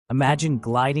Imagine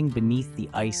gliding beneath the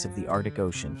ice of the Arctic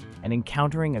Ocean and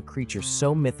encountering a creature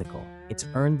so mythical, it's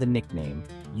earned the nickname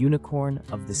Unicorn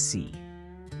of the Sea.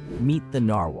 Meet the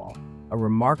narwhal, a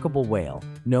remarkable whale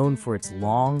known for its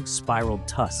long, spiraled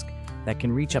tusk that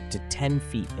can reach up to 10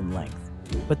 feet in length.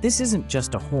 But this isn't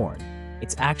just a horn,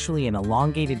 it's actually an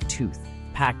elongated tooth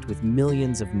packed with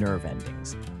millions of nerve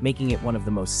endings, making it one of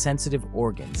the most sensitive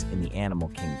organs in the animal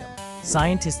kingdom.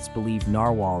 Scientists believe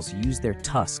narwhals use their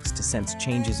tusks to sense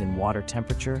changes in water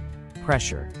temperature,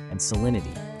 pressure, and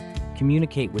salinity,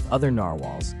 communicate with other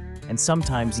narwhals, and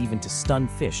sometimes even to stun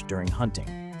fish during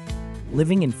hunting.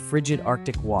 Living in frigid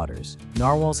Arctic waters,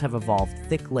 narwhals have evolved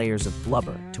thick layers of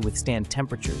blubber to withstand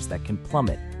temperatures that can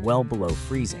plummet well below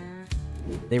freezing.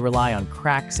 They rely on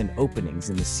cracks and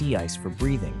openings in the sea ice for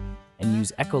breathing and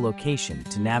use echolocation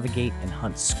to navigate and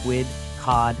hunt squid,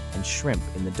 cod, and shrimp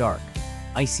in the dark,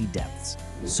 icy depths.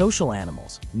 Social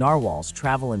animals, narwhals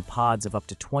travel in pods of up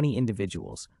to 20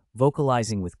 individuals,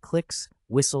 vocalizing with clicks,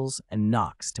 whistles, and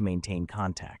knocks to maintain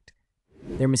contact.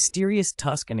 Their mysterious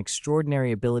tusk and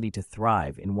extraordinary ability to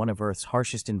thrive in one of Earth's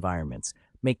harshest environments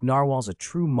make narwhals a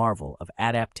true marvel of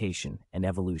adaptation and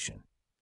evolution.